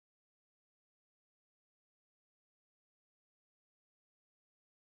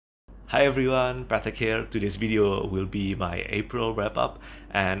Hi everyone, Petrik here. Today's video will be my April wrap-up,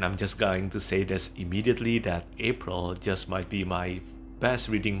 and I'm just going to say this immediately that April just might be my best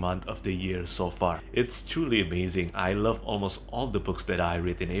reading month of the year so far. It's truly amazing. I love almost all the books that I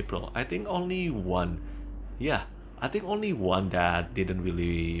read in April. I think only one that didn't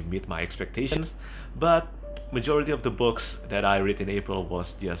really meet my expectations, but majority of the books that I read in April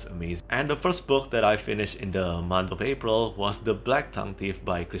was just amazing. And the first book that I finished in the month of April was The Black Tongue Thief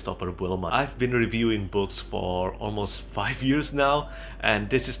by Christopher Buehlmann. I've been reviewing books for almost 5 years now, and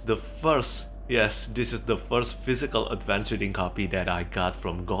this is the first physical advance reading copy that I got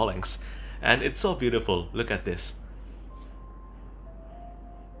from Gollancz. And it's so beautiful. Look at this.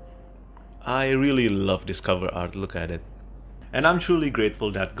 I really love this cover art, look at it. And I'm truly grateful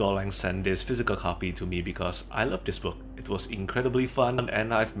that Gollancz sent this physical copy to me because I love this book. It was incredibly fun,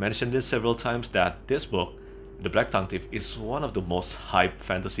 and I've mentioned this several times that this book, The Black Tongue Thief, is one of the most hyped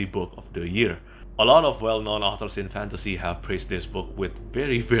fantasy book of the year. A lot of well-known authors in fantasy have praised this book with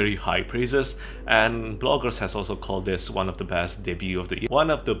very high praises, and bloggers has also called this one of the best debut of the year. One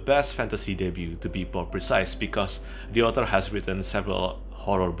of the best fantasy debut, to be more precise, because the author has written several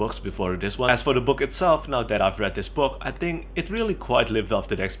horror books before this one. As for the book itself, now that I've read this book, I think it really quite lived up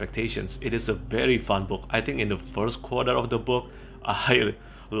to the expectations. It is a very fun book. I think in the first quarter of the book, I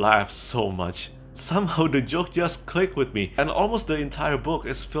laughed so much. Somehow the joke just clicked with me, and almost the entire book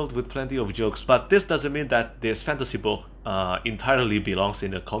is filled with plenty of jokes. But this doesn't mean that this fantasy book entirely belongs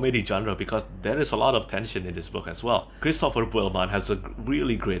in the comedy genre, because there is a lot of tension in this book as well. Christopher Buehlmann has a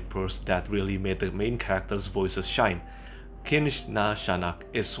really great prose that really made the main characters' voices shine. Kinshna Shanak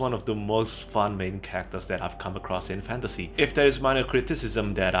is one of the most fun main characters that I've come across in fantasy. If there is minor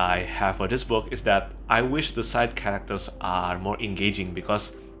criticism that I have for this book, is that I wish the side characters are more engaging,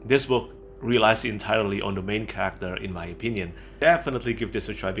 because this book relies entirely on the main character in my opinion. Definitely give this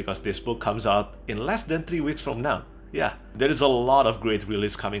a try because this book comes out in less than 3 weeks from now. Yeah, there is a lot of great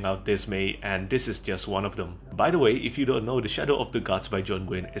release coming out this May, and this is just one of them. By the way, if you don't know, The Shadow of the Gods by John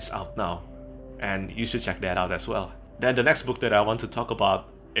Gwynne is out now, and you should check that out as well. Then the next book that I want to talk about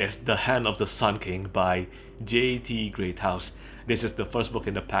is The Hand of the Sun King by J.T. Greathouse. This is the first book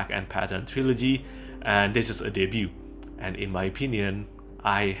in the Pack and Pattern trilogy, and this is a debut. And in my opinion,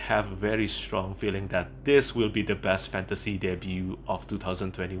 I have a very strong feeling that this will be the best fantasy debut of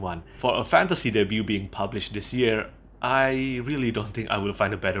 2021. For a fantasy debut being published this year, I really don't think I will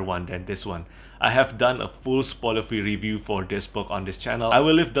find a better one than this one. I have done a full spoiler-free review for this book on this channel. I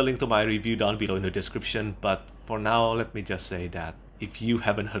will leave the link to my review down below in the description, but for now, let me just say that if you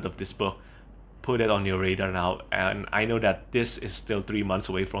haven't heard of this book, put it on your radar now. And I know that this is still 3 months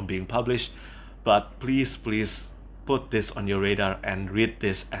away from being published, but please put this on your radar and read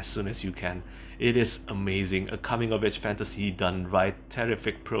this as soon as you can. It is amazing, a coming-of-age fantasy done right,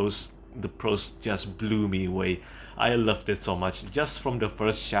 terrific prose. The prose just blew me away. I loved it so much. Just from the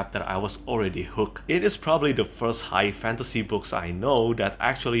first chapter, I was already hooked. It is probably the first high fantasy books I know that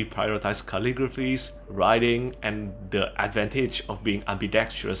actually prioritize calligraphies, writing, and the advantage of being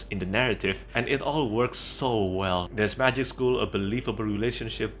ambidextrous in the narrative, and it all works so well. There's magic school, a believable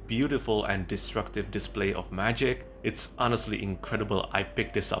relationship, beautiful and destructive display of magic. It's honestly incredible. I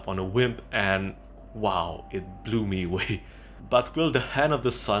picked this up on a whim, and wow, it blew me away. But will The Hand of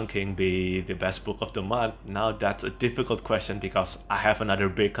the Sun King be the best book of the month? Now that's a difficult question because I have another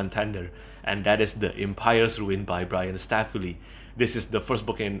big contender, and that is The Empire's Ruin by Brian Stafford. This is the first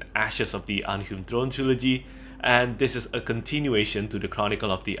book in Ashes of the Unhewn Throne trilogy, and this is a continuation to the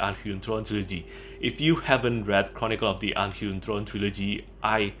Chronicle of the Unhewn Throne trilogy. If you haven't read Chronicle of the Unhewn Throne trilogy,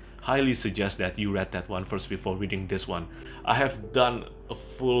 I highly suggest that you read that one first before reading this one. I have done a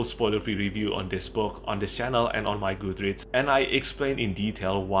full spoiler-free review on this book on this channel and on my Goodreads, and I explain in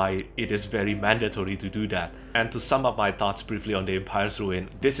detail why it is very mandatory to do that. And to sum up my thoughts briefly on The Empire's Ruin,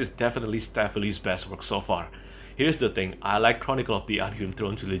 this is definitely Stafford's best work so far. Here's the thing, I like Chronicle of the Unhewn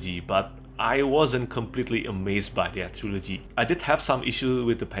Throne trilogy, but I wasn't completely amazed by that trilogy. I did have some issue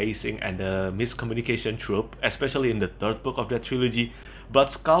with the pacing and the miscommunication trope, especially in the third book of that trilogy, but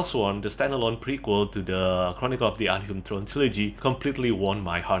Skullsworn, the standalone prequel to the Chronicle of the Unhewn Throne trilogy, completely won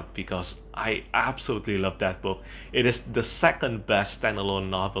my heart because I absolutely love that book. It is the second best standalone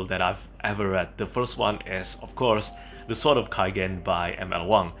novel that I've ever read. The first one is, of course, The Sword of Kaigen by M.L.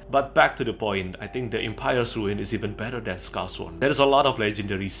 Wang. But back to the point, I think The Empire's Ruin is even better than Skullsworn. There is a lot of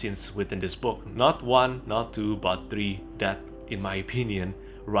legendary scenes within this book. Not one, not two, but three that, in my opinion,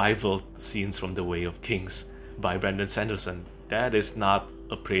 rivaled scenes from The Way of Kings by Brandon Sanderson. That is not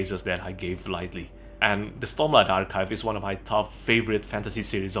a praises that I gave lightly. And the Stormlight Archive is one of my top favorite fantasy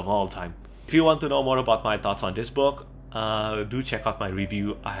series of all time. If you want to know more about my thoughts on this book, do check out my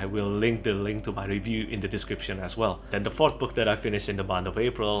review. I will link the link to my review in the description as well. Then the fourth book that I finished in the month of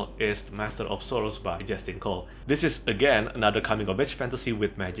April is Master of Sorrows by Justin Cole. This is again another coming of age fantasy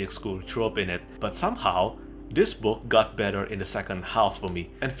with magic school trope in it, but somehow this book got better in the second half for me.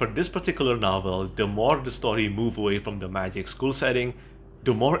 And for this particular novel, the more the story moved away from the magic school setting,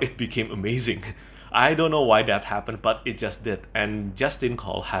 the more it became amazing. I don't know why that happened, but it just did. And Justin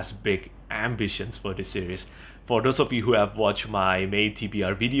Cole has big ambitions for this series. For those of you who have watched my May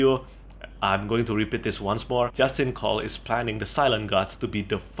TBR video, I'm going to repeat this once more. Justin Cole is planning the Silent Gods to be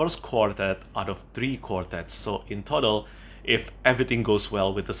the first quartet out of 3 quartets. So in total, if everything goes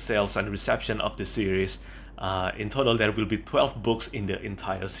well with the sales and reception of the series, in total there will be 12 books in the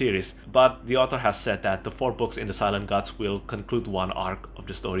entire series. But the author has said that the 4 books in the Silent Gods will conclude one arc of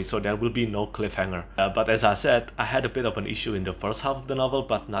the story, so there will be no cliffhanger. But as I said, I had a bit of an issue in the first half of the novel,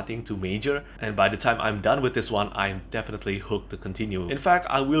 but nothing too major. And by the time I'm done with this one, I'm definitely hooked to continue. In fact,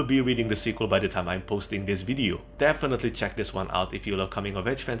 I will be reading the sequel by the time I'm posting this video. Definitely check this one out if you love coming of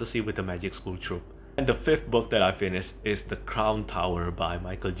age fantasy with the magic school trope. And the 5th book that I finished is The Crown Tower by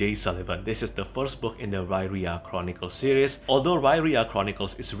Michael J. Sullivan. This is the first book in the Rhyria Chronicles series. Although Rhyria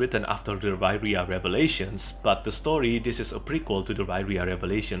Chronicles is written after the Rhyria Revelations, but the story, this is a prequel to the Rhyria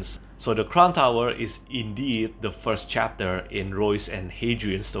Revelations. So The Crown Tower is indeed the first chapter in Royce and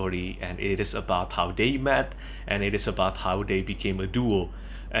Hadrian's story, and it is about how they met, and it is about how they became a duo.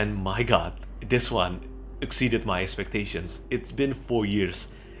 And my god, this one exceeded my expectations. It's been 4 years.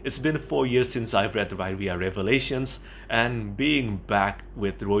 It's been 4 years since I've read Rhyria Revelations, and being back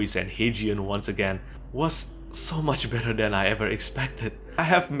with Royce and Hadrian once again was so much better than I ever expected. I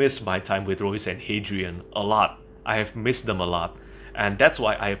have missed my time with Royce and Hadrian a lot. I have missed them a lot, and that's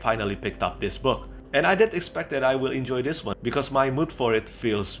why I finally picked up this book. And I did expect that I will enjoy this one because my mood for it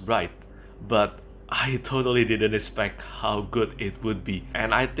feels right, but I totally didn't expect how good it would be.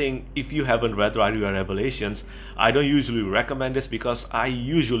 And I think if you haven't read Rhyria Revelations, I don't usually recommend this because I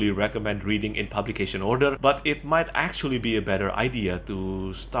usually recommend reading in publication order, but it might actually be a better idea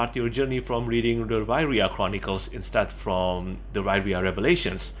to start your journey from reading the Rhyria Chronicles instead from the Rhyria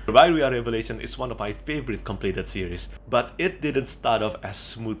Revelations. The Rhyria Revelation is one of my favorite completed series, but it didn't start off as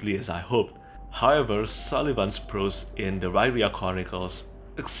smoothly as I hoped. However, Sullivan's prose in the Rhyria Chronicles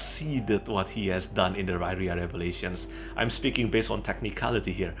exceeded what he has done in the Rhyria Revelations. I'm speaking based on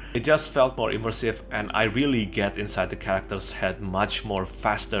technicality here. It just felt more immersive, and I really get inside the character's head much more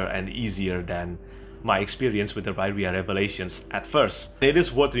faster and easier than my experience with the Rhyria Revelations at first. It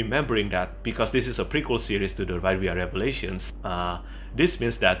is worth remembering that because this is a prequel series to the Rhyria Revelations, this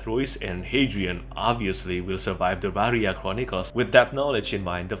means that Royce and Hadrian obviously will survive the Rhyria Chronicles. With that knowledge in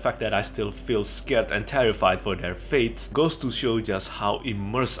mind, the fact that I still feel scared and terrified for their fate goes to show just how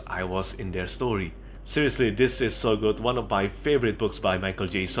immersed I was in their story. Seriously, this is so good, one of my favorite books by Michael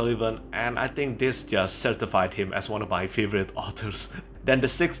J. Sullivan, and I think this just certified him as one of my favorite authors. Then the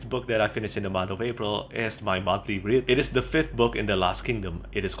 6th book that I finished in the month of April is my monthly read. It is the 5th book in the Last Kingdom.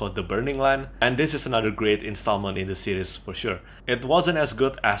 It is called The Burning Land, and this is another great installment in the series for sure. It wasn't as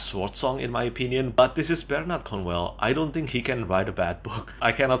good as Sword Song in my opinion, but this is Bernard Cornwell. I don't think he can write a bad book.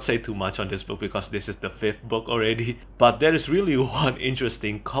 I cannot say too much on this book because this is the 5th book already, but there is really one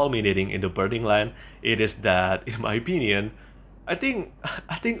interesting culminating in The Burning Land. It is that, in my opinion, I think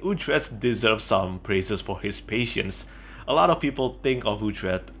Utrecht deserves some praises for his patience. A lot of people think of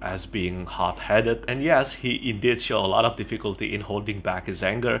Utrecht as being hot-headed, and yes, he indeed showed a lot of difficulty in holding back his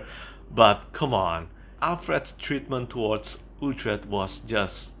anger, but come on, Alfred's treatment towards Utrecht was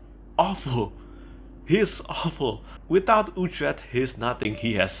just awful. He's awful. Without Utrecht, he's nothing.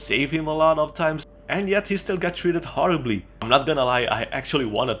 He has saved him a lot of times, and yet he still got treated horribly. I'm not gonna lie, I actually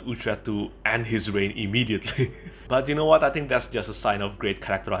wanted Utrecht to end his reign immediately. But you know what, I think that's just a sign of great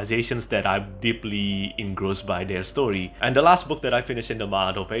characterizations that I'm deeply engrossed by their story. And the last book that I finished in the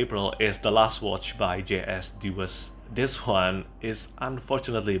month of April is The Last Watch by J.S. Dewes. This one is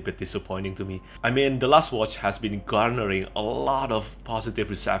unfortunately a bit disappointing to me. I mean, The Last Watch has been garnering a lot of positive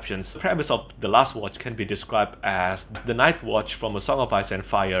receptions. The premise of The Last Watch can be described as the Night Watch from A Song of Ice and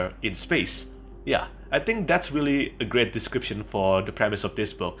Fire in space. Yeah, I think that's really a great description for the premise of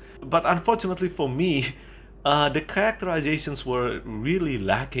this book. But unfortunately for me, the characterizations were really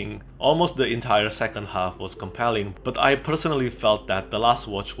lacking. Almost the entire second half was compelling, but I personally felt that The Last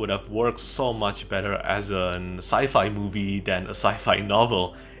Watch would have worked so much better as a sci-fi movie than a sci-fi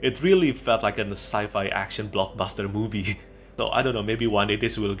novel. It really felt like a sci-fi action blockbuster movie. So I don't know, maybe one day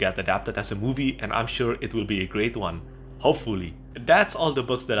this will get adapted as a movie, and I'm sure it will be a great one. Hopefully. That's all the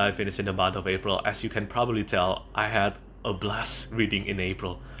books that I finished in the month of April. As you can probably tell, I had a blast reading in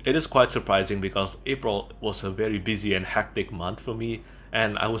April. It is quite surprising because April was a very busy and hectic month for me,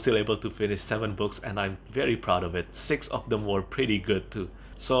 and I was still able to finish 7 books, and I'm very proud of it. 6 of them were pretty good too.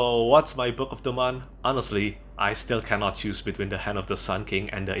 So what's my book of the month? Honestly, I still cannot choose between The Hand of the Sun King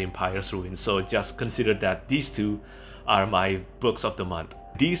and The Empire's Ruin, so just consider that these two are my books of the month.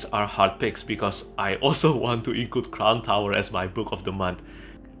 These are hard picks because I also want to include Crown Tower as my book of the month.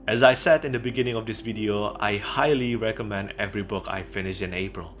 As I said in the beginning of this video, I highly recommend every book I finish in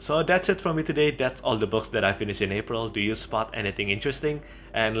April. So that's it from me today. That's all the books that I finished in April. Do you spot anything interesting?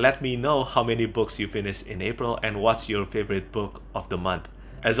 And let me know how many books you finished in April and what's your favorite book of the month.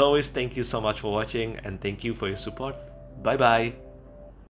 As always, thank you so much for watching and thank you for your support. Bye bye.